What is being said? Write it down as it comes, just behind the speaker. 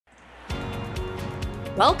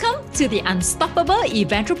Welcome to the Unstoppable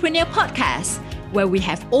Eventrepreneur Podcast, where we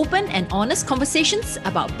have open and honest conversations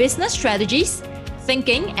about business strategies,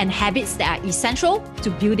 thinking, and habits that are essential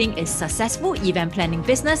to building a successful event planning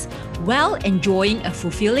business while enjoying a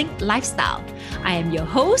fulfilling lifestyle. I am your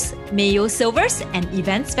host, Mayo Silvers, an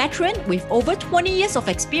events veteran with over 20 years of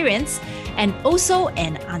experience and also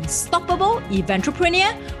an unstoppable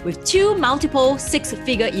eventrepreneur with two multiple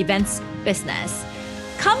six-figure events business.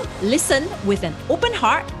 Come listen with an open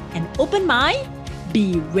heart and open mind.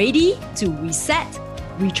 Be ready to reset,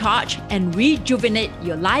 recharge, and rejuvenate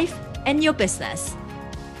your life and your business.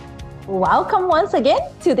 Welcome once again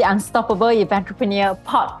to the Unstoppable Eventrepreneur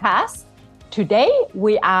Podcast. Today,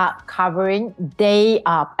 we are covering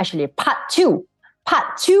part two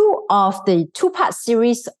of the two-part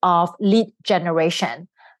series of lead generation.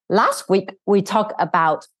 Last week, we talked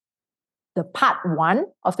about the part one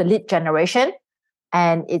of the lead generation,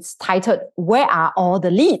 and it's titled, Where Are All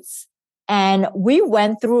the Leads? And we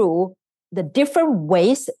went through the different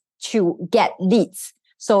ways to get leads.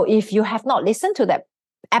 So if you have not listened to that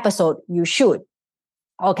episode, you should.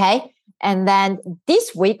 Okay. And then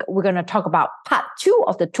this week, we're going to talk about part two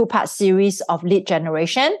of the two-part series of lead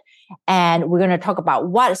generation. And we're going to talk about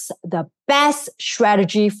what's the best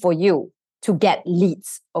strategy for you to get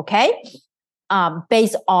leads. Okay.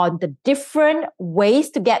 Based on the different ways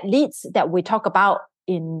to get leads that we talked about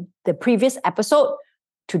in the previous episode,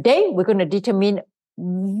 today we're going to determine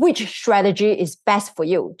which strategy is best for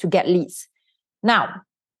you to get leads. Now,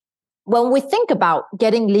 when we think about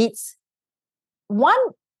getting leads, one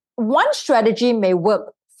strategy may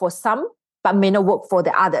work for some, but may not work for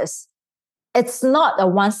the others. It's not a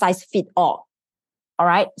one-size-fits-all. All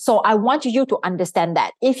right. So I want you to understand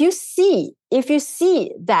that if you see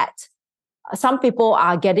that some people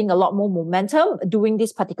are getting a lot more momentum doing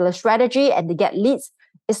this particular strategy and they get leads,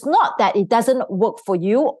 it's not that it doesn't work for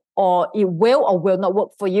you or it will or will not work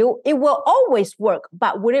for you. It will always work,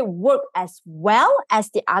 but will it work as well as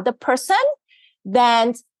the other person?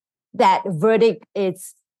 Then that verdict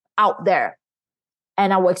is out there.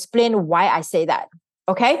 And I will explain why I say that.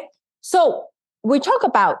 Okay. So we talk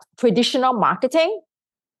about traditional marketing,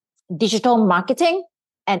 digital marketing,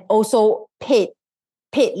 and also paid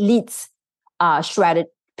leads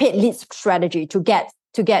strategy to get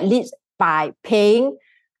leads by paying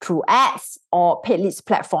through ads or paid leads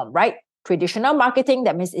platform, right? Traditional marketing,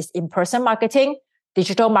 that means it's in-person marketing.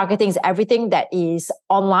 Digital marketing is everything that is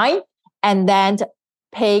online. And then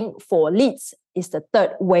paying for leads is the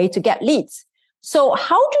third way to get leads. So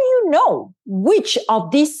how do you know which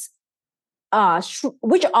of this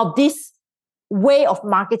way of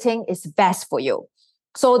marketing is best for you?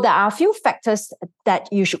 So there are a few factors that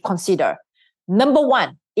you should consider. Number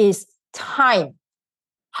one is time.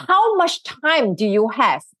 How much time do you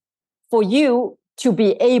have for you to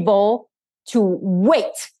be able to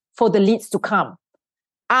wait for the leads to come?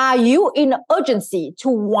 Are you in urgency to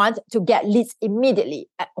want to get leads immediately?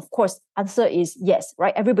 Of course, answer is yes,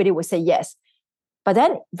 right? Everybody will say yes. But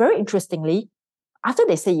then, very interestingly, after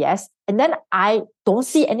they say yes, and then I don't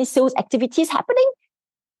see any sales activities happening,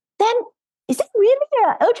 then is it really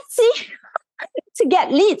an urgency to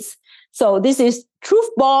get leads? So this is truth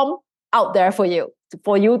bomb out there for you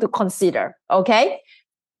to consider, okay?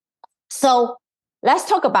 So let's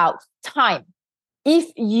talk about time.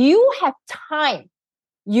 If you have time,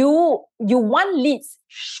 you want leads,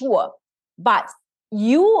 sure, but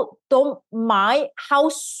you don't mind how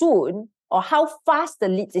soon or how fast the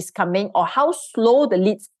leads is coming or how slow the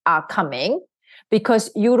leads are coming,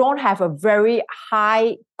 because you don't have a very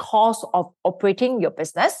high cost of operating your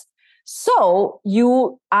business. So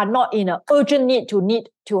you are not in an urgent need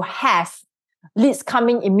to have leads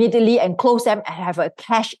coming immediately and close them and have a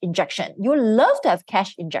cash injection. You love to have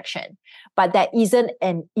cash injection, but there isn't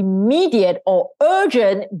an immediate or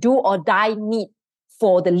urgent do or die need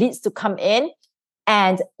for the leads to come in,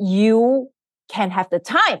 and you can have the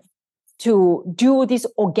time to do this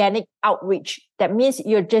organic outreach. That means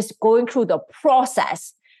you're just going through the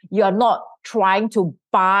process. You're not trying to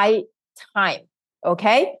buy time,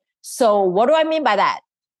 okay? So what do I mean by that?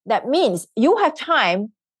 That means you have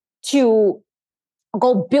time to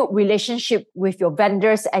go build relationship with your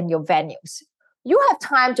vendors and your venues. You have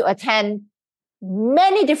time to attend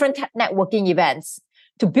many different networking events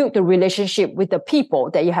to build the relationship with the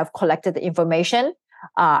people that you have collected the information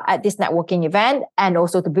at this networking event, and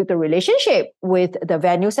also to build the relationship with the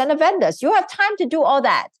venues and the vendors. You have time to do all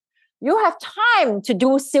that. You have time to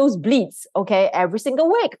do sales bleeds, okay? Every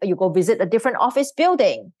single week, you go visit a different office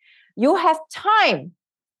building. You have time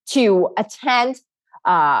to attend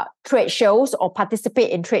trade shows or participate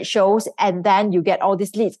in trade shows, and then you get all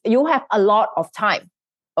these leads. You have a lot of time.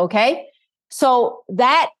 Okay. So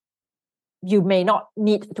that you may not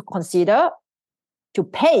need to consider to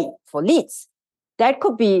pay for leads. That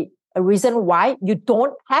could be a reason why you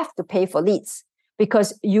don't have to pay for leads,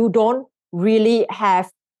 because you don't really have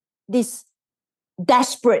this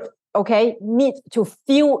desperate, need to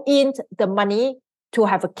fill in the money to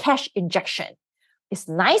have a cash injection. It's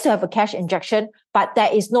nice to have a cash injection, but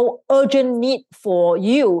there is no urgent need for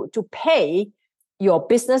you to pay your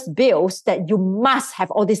business bills that you must have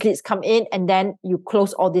all these leads come in and then you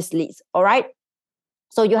close all these leads. All right.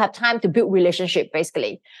 So you have time to build relationship,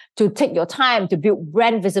 basically, to take your time to build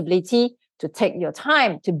brand visibility, to take your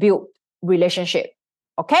time to build relationship.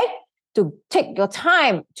 Okay. To take your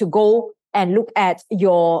time to go and look at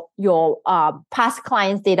your past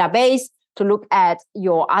clients database, to look at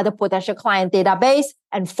your other potential client database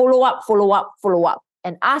and follow up,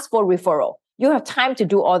 and ask for referral. You have time to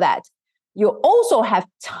do all that. You also have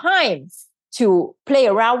time to play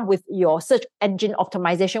around with your search engine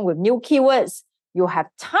optimization with new keywords. You have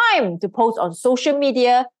time to post on social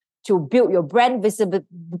media to build your brand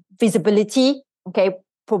visibility,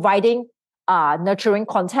 providing nurturing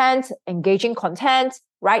content, engaging content,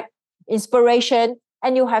 right? Inspiration.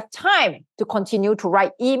 And you have time to continue to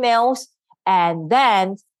write emails and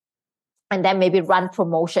then maybe run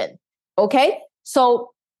promotion. Okay.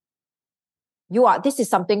 So this is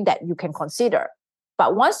something that you can consider.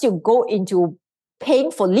 But once you go into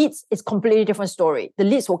paying for leads, it's a completely different story. The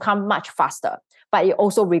leads will come much faster, but it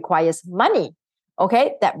also requires money.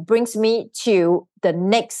 Okay. That brings me to the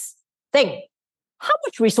next thing. How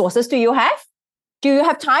much resources do you have? Do you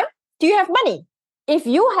have time? Do you have money? If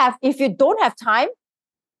you don't have time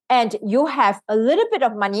and you have a little bit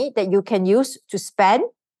of money that you can use to spend,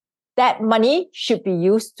 that money should be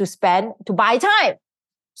used to spend to buy time.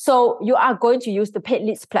 So you are going to use the paid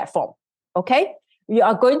leads platform. Okay. You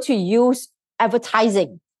are going to use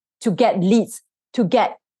advertising to get leads, to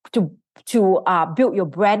build your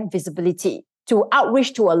brand visibility, to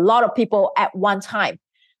outreach to a lot of people at one time.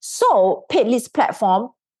 So paid leads platform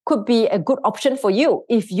could be a good option for you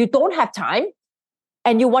if you don't have time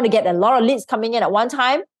and you want to get a lot of leads coming in at one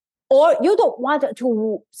time, or you don't want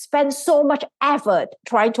to spend so much effort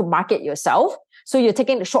trying to market yourself. So you're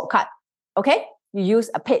taking the shortcut. Okay. You use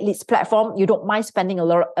a paid leads platform. You don't mind spending a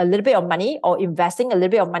little bit of money or investing a little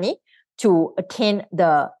bit of money to attain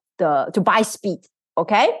to buy speed.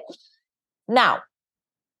 Okay. Now,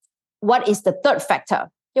 what is the third factor?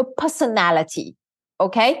 Your personality.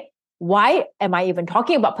 Okay. Why am I even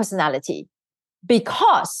talking about personality?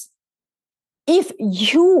 Because if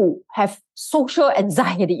you have social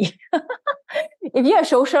anxiety, if you have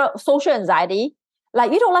social anxiety,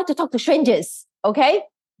 like you don't like to talk to strangers, okay?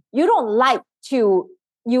 You don't like to,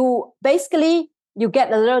 you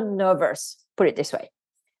get a little nervous, put it this way.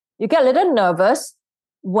 You get a little nervous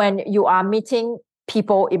when you are meeting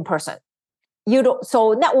people in person.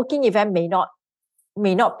 So networking event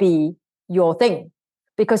may not be your thing,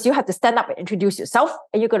 because you have to stand up and introduce yourself,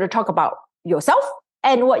 and you're going to talk about yourself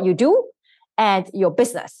and what you do and your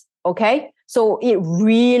business. Okay. So it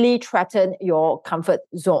really threatens your comfort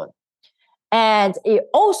zone. And it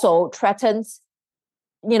also threatens,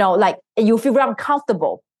 like you feel very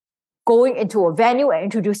uncomfortable going into a venue and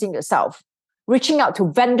introducing yourself, reaching out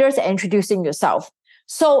to vendors and introducing yourself.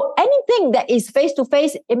 So anything that is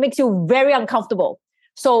face-to-face, it makes you very uncomfortable.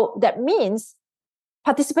 So that means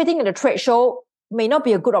participating in a trade show may not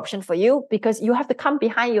be a good option for you, because you have to come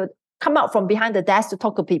out from behind the desk to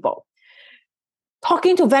talk to people.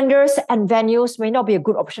 Talking to vendors and venues may not be a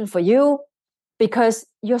good option for you because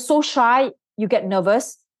you're so shy, you get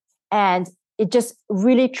nervous, and it just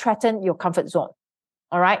really threatens your comfort zone.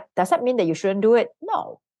 All right. Does that mean that you shouldn't do it?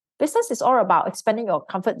 No. Business is all about expanding your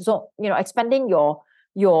comfort zone, expanding your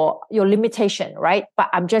limitation, right?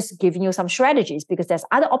 But I'm just giving you some strategies because there's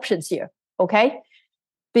other options here. Okay.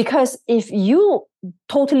 Because if you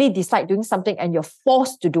totally dislike doing something and you're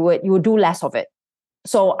forced to do it, you will do less of it.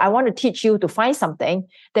 So I want to teach you to find something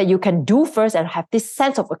that you can do first and have this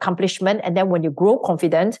sense of accomplishment. And then when you grow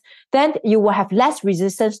confident, then you will have less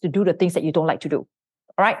resistance to do the things that you don't like to do.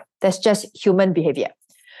 All right. That's just human behavior.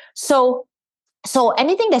 So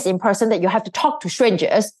anything that's in person that you have to talk to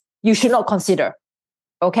strangers, you should not consider.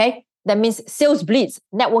 Okay. That means sales blitz,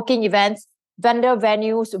 networking events, vendor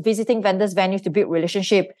venues, visiting vendors venues to build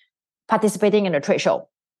relationship, participating in a trade show.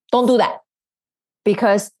 Don't do that.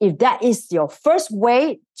 Because if that is your first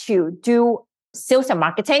way to do sales and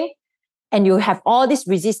marketing and you have all this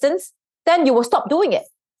resistance, then you will stop doing it.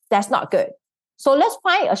 That's not good. So let's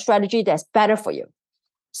find a strategy that's better for you.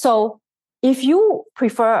 So if you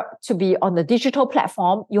prefer to be on the digital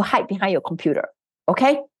platform, you hide behind your computer.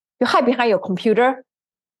 Okay? You hide behind your computer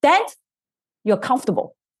then you're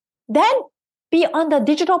comfortable. Then be on the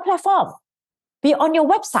digital platform. Be on your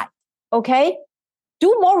website, okay?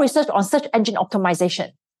 Do more research on search engine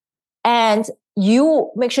optimization. And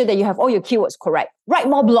you make sure that you have all your keywords correct. Write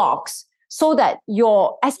more blogs so that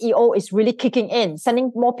your SEO is really kicking in,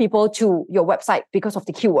 sending more people to your website because of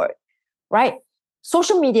the keyword, right?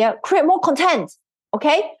 Social media, create more content,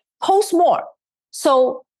 okay? Post more.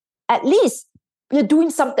 So at least you're doing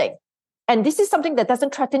something. And this is something that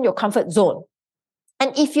doesn't threaten your comfort zone.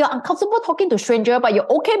 And if you're uncomfortable talking to stranger, but you're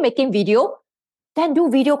okay making video, then do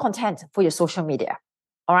video content for your social media.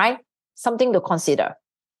 All right? Something to consider.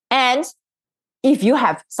 And if you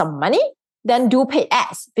have some money, then do paid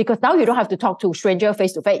ads, because now you don't have to talk to stranger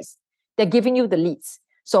face to face. They're giving you the leads.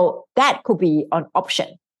 So that could be an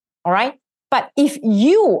option. All right? But if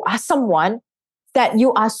you are someone that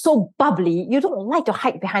you are so bubbly, you don't like to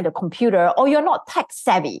hide behind a computer, or you're not tech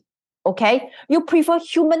savvy, okay? You prefer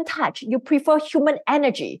human touch, you prefer human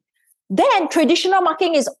energy, then traditional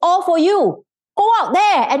marketing is all for you. Go out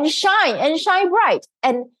there and shine bright,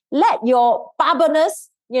 and let your barberness,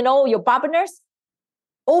 your barberness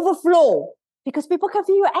overflow, because people can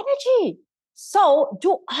feel your energy. So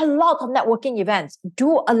do a lot of networking events,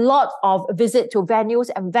 do a lot of visit to venues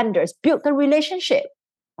and vendors, build the relationship,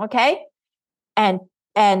 okay? And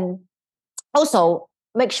also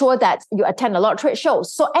make sure that you attend a lot of trade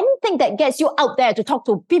shows. So anything that gets you out there to talk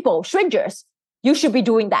to people, strangers, you should be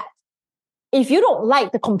doing that. If you don't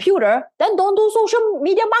like the computer, then don't do social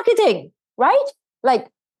media marketing, right? Like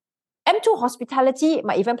M2 Hospitality,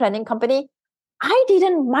 my event planning company, I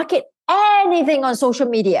didn't market anything on social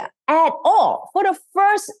media at all for the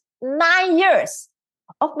first 9 years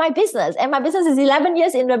of my business. And my business is 11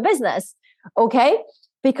 years in the business, okay?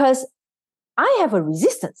 Because I have a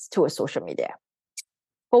resistance to a social media.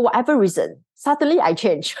 For whatever reason, suddenly I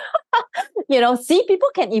change. See, people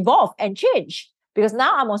can evolve and change, because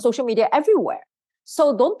now I'm on social media everywhere.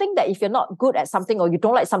 So don't think that if you're not good at something or you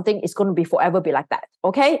don't like something, it's going to be forever be like that,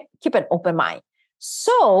 okay? Keep an open mind.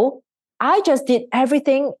 So I just did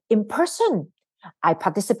everything in person. I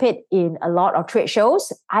participate in a lot of trade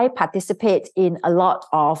shows. I participate in a lot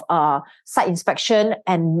of site inspection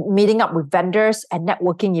and meeting up with vendors and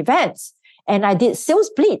networking events. And I did sales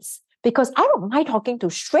blitz, because I don't mind talking to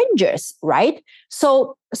strangers, right?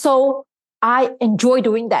 So I enjoy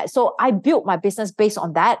doing that. So I built my business based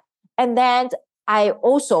on that. And then I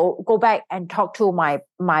also go back and talk to my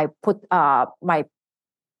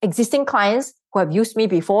existing clients who have used me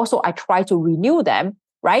before. So I try to renew them,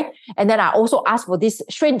 right? And then I also ask for these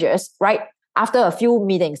strangers, right? After a few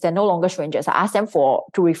meetings, they're no longer strangers. I ask them to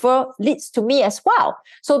refer leads to me as well.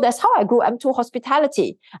 So that's how I grew M2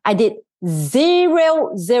 Hospitality. I did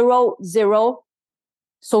zero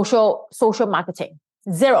social marketing.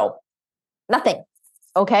 Zero. Nothing.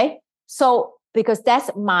 Okay. So because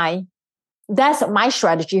that's my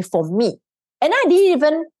strategy for me. And I didn't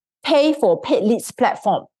even pay for paid leads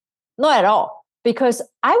platform. Not at all. Because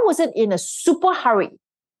I wasn't in a super hurry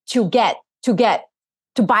to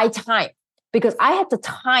buy time, because I had the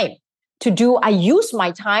time I use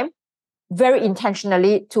my time very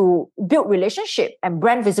intentionally to build relationship and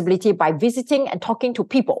brand visibility by visiting and talking to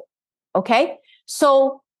people. Okay.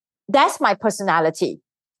 So that's my personality.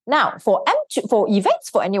 Now for events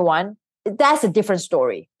for anyone, that's a different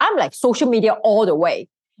story. I'm like social media all the way.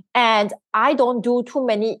 And I don't do too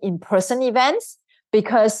many in-person events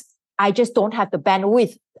because I just don't have the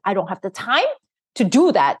bandwidth. I don't have the time to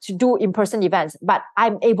do that, to do in-person events, but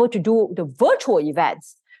I'm able to do the virtual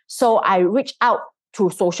events. So I reach out through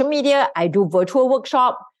social media. I do virtual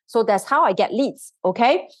workshop. So that's how I get leads.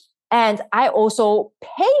 Okay. And I also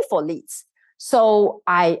pay for leads. So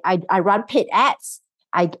I run paid ads.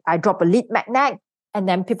 I drop a lead magnet, and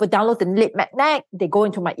then people download the lead magnet. They go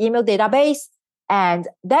into my email database, and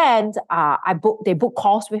then they book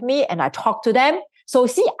calls with me, and I talk to them. So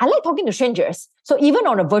see, I like talking to strangers. So even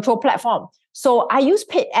on a virtual platform. So I use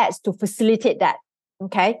paid ads to facilitate that.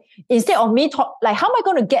 Okay. Instead of me how am I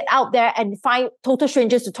going to get out there and find total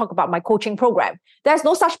strangers to talk about my coaching program? There's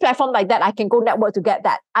no such platform like that. I can go network to get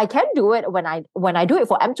that. I can do it when I do it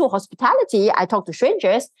for M2 Hospitality. I talk to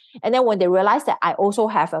strangers, and then when they realize that I also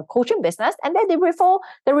have a coaching business, and then they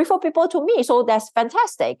refer people to me. So that's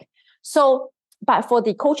fantastic. So, but for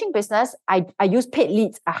the coaching business, I use paid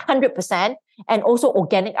leads 100%, and also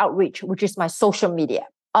organic outreach, which is my social media.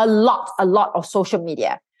 A lot of social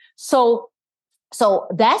media. So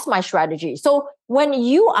that's my strategy. So when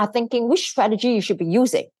you are thinking which strategy you should be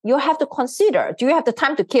using, you have to consider, do you have the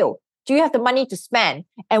time to kill? Do you have the money to spend?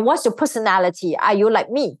 And what's your personality? Are you like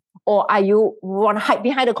me? Or are you want to hide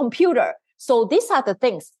behind a computer? So these are the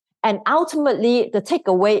things. And ultimately, the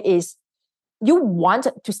takeaway is you want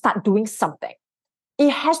to start doing something. It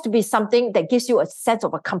has to be something that gives you a sense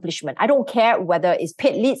of accomplishment. I don't care whether it's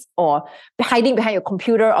paid leads or hiding behind your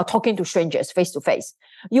computer or talking to strangers face to face.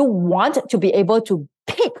 You want to be able to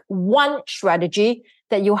pick one strategy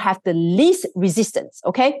that you have the least resistance,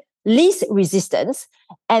 okay? Least resistance.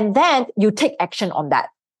 And then you take action on that.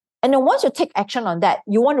 And then once you take action on that,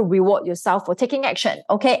 you want to reward yourself for taking action,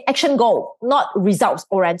 okay? Action goal, not results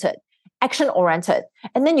oriented, action oriented.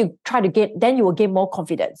 And then you try to you will gain more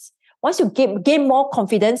confidence. Once you gain more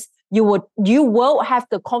confidence, you will have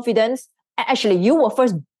the confidence. Actually, you will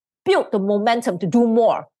first build the momentum to do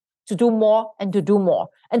more, to do more, and to do more.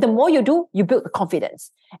 And the more you do, you build the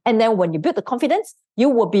confidence. And then when you build the confidence, you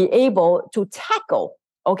will be able to tackle,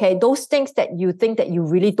 okay, those things that you think that you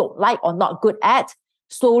really don't like or not good at,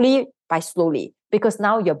 slowly by slowly, because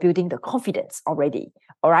now you're building the confidence already.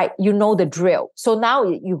 All right, you know the drill. So now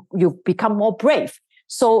you become more brave.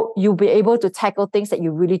 So you'll be able to tackle things that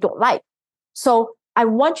you really don't like. So I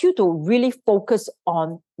want you to really focus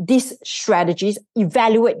on these strategies,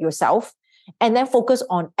 evaluate yourself, and then focus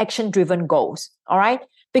on action-driven goals. All right?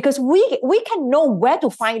 Because we can know where to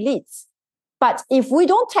find leads. But if we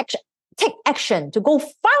don't take action to go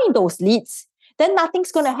find those leads, then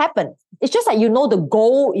nothing's going to happen. It's just like, you know, the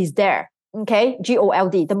goal is there. Okay?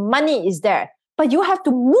 GOLD. The money is there. But you have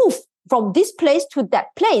to move from this place to that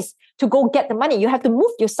place to go get the money. You have to move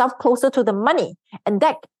yourself closer to the money. And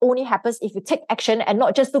that only happens if you take action and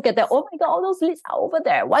not just look at that, oh my God, all those leads are over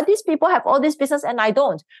there. Why these people have all this business and I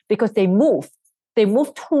don't? Because they move. They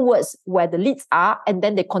move towards where the leads are, and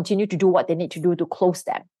then they continue to do what they need to do to close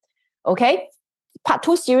them. Okay? Part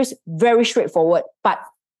 2 series, very straightforward, but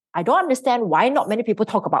I don't understand why not many people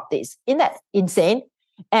talk about this. Isn't that insane?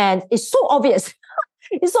 And it's so obvious.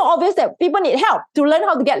 It's so obvious that people need help to learn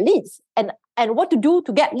how to get leads and what to do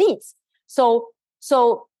to get leads. So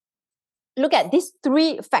look at these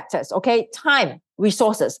 3 factors, okay? Time,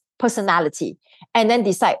 resources, personality, and then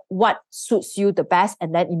decide what suits you the best,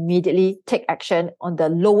 and then immediately take action on the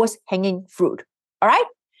lowest hanging fruit. All right?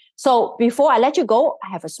 So before I let you go, I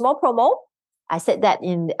have a small promo. I said that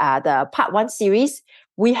in the part 1 series,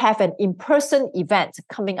 we have an in-person event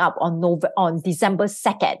coming up on December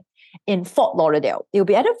 2nd. In Fort Lauderdale. It will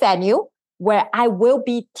be at a venue where I will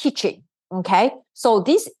be teaching. Okay. So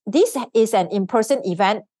this is an in-person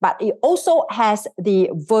event, but it also has the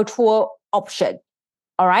virtual option.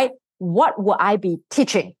 All right. What will I be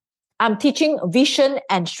teaching? I'm teaching vision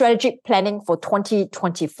and strategic planning for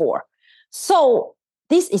 2024. So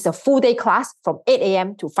this is a full day class from 8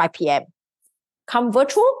 a.m. to 5 p.m. Come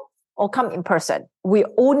virtual or come in person. We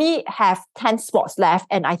only have 10 spots left,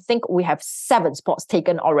 and I think we have 7 spots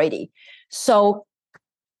taken already. So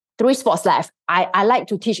 3 spots left. I like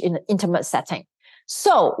to teach in an intimate setting.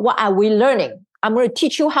 So what are we learning? I'm going to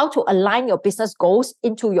teach you how to align your business goals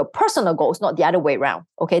into your personal goals, not the other way around.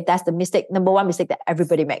 Okay, that's the number 1 mistake that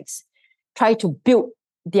everybody makes. Try to build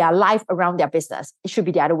their life around their business. It should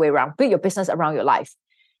be the other way around. Build your business around your life.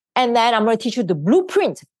 And then I'm going to teach you the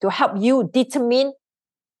blueprint to help you determine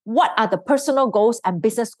what are the personal goals and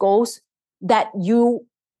business goals that you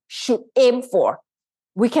should aim for.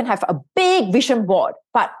 We can have a big vision board,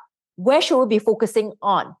 but where should we be focusing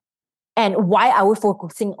on? And why are we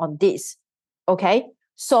focusing on this? Okay,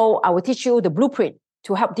 so I will teach you the blueprint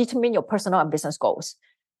to help determine your personal and business goals.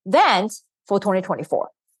 Then for 2024,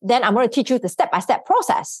 then I'm going to teach you the step-by-step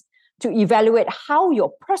process to evaluate how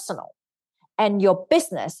your personal and your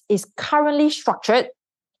business is currently structured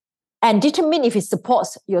and determine if it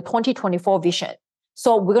supports your 2024 vision.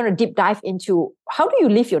 So we're going to deep dive into how do you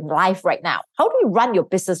live your life right now? How do you run your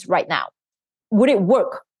business right now? Would it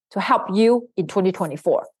work to help you in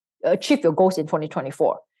 2024, achieve your goals in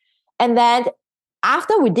 2024? And then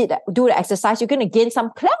after we do the exercise, you're going to gain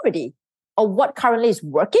some clarity on what currently is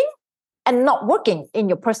working and not working in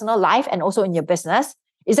your personal life and also in your business.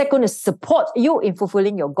 Is that going to support you in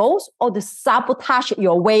fulfilling your goals, or to sabotage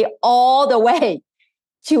your way all the way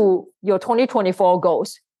to your 2024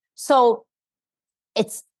 goals? So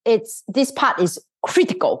it's this part is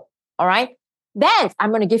critical. All right. Then I'm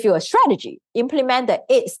going to give you a strategy. Implement the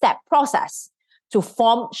 8-step process to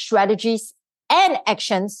form strategies and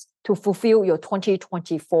actions to fulfill your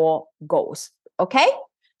 2024 goals. Okay.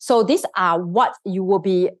 So these are what you will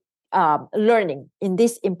be learning in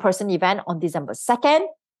this in-person event on December 2nd.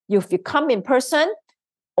 If you come in person,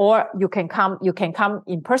 or you can come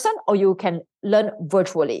in person, or you can learn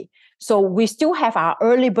virtually. So we still have our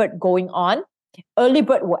early bird going on. Early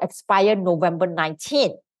bird will expire November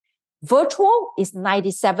 19. Virtual is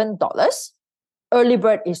 $97. Early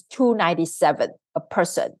bird is $297 a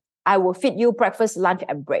person. I will feed you breakfast, lunch,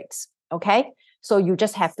 and breaks. Okay. So you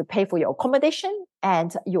just have to pay for your accommodation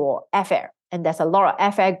and your airfare. And there's a lot of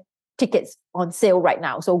airfare tickets on sale right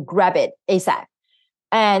now. So grab it ASAP.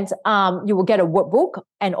 And you will get a workbook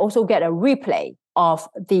and also get a replay of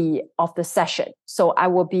the session. So I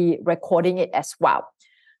will be recording it as well.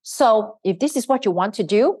 So if this is what you want to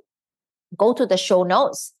do, go to the show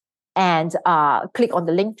notes and click on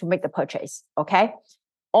the link to make the purchase. Okay.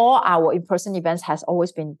 All our in-person events has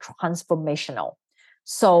always been transformational.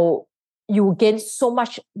 So you will gain so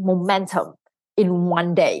much momentum in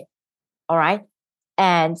one day. All right.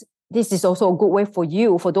 And this is also a good way for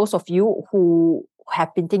you, for those of you who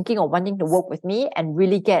have been thinking of wanting to work with me and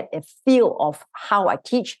really get a feel of how I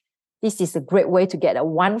teach. This is a great way to get a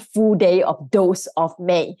one full day of dose of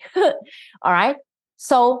May. All right.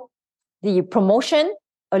 So the promotion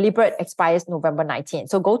early bird expires November 19th.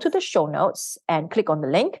 So go to the show notes and click on the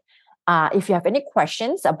link. If you have any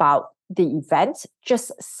questions about the event,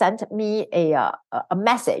 just send me a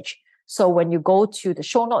message. So when you go to the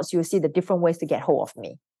show notes, you'll see the different ways to get hold of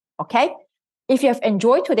me. Okay. If you have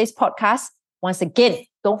enjoyed today's podcast, once again,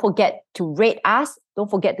 don't forget to rate us.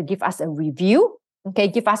 Don't forget to give us a review. Okay.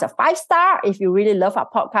 Give us a 5-star if you really love our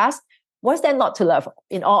podcast. What's there not to love,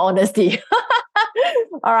 in all honesty?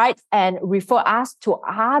 All right. And refer us to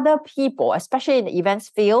other people, especially in the events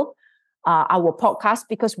field, our podcast,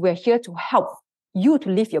 because we're here to help you to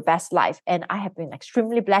live your best life. And I have been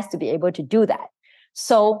extremely blessed to be able to do that.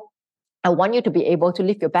 So I want you to be able to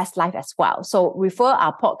live your best life as well. So refer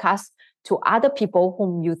our podcast to other people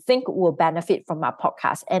whom you think will benefit from our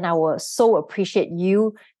podcast. And I will so appreciate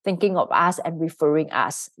you thinking of us and referring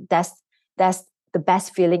us. That's the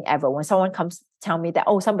best feeling ever. When someone comes to tell me that,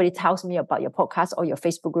 oh, somebody tells me about your podcast or your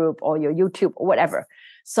Facebook group or your YouTube or whatever.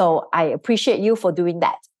 So I appreciate you for doing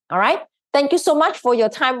that. All right. Thank you so much for your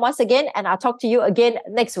time once again. And I'll talk to you again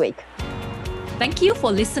next week. Thank you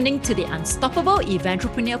for listening to the Unstoppable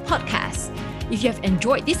Eventrepreneur podcast. If you have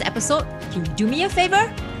enjoyed this episode, can you do me a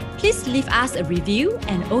favor? Please leave us a review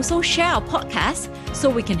and also share our podcast so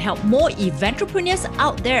we can help more eventrepreneurs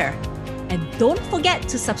out there. And don't forget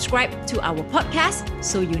to subscribe to our podcast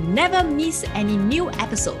so you never miss any new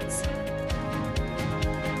episodes.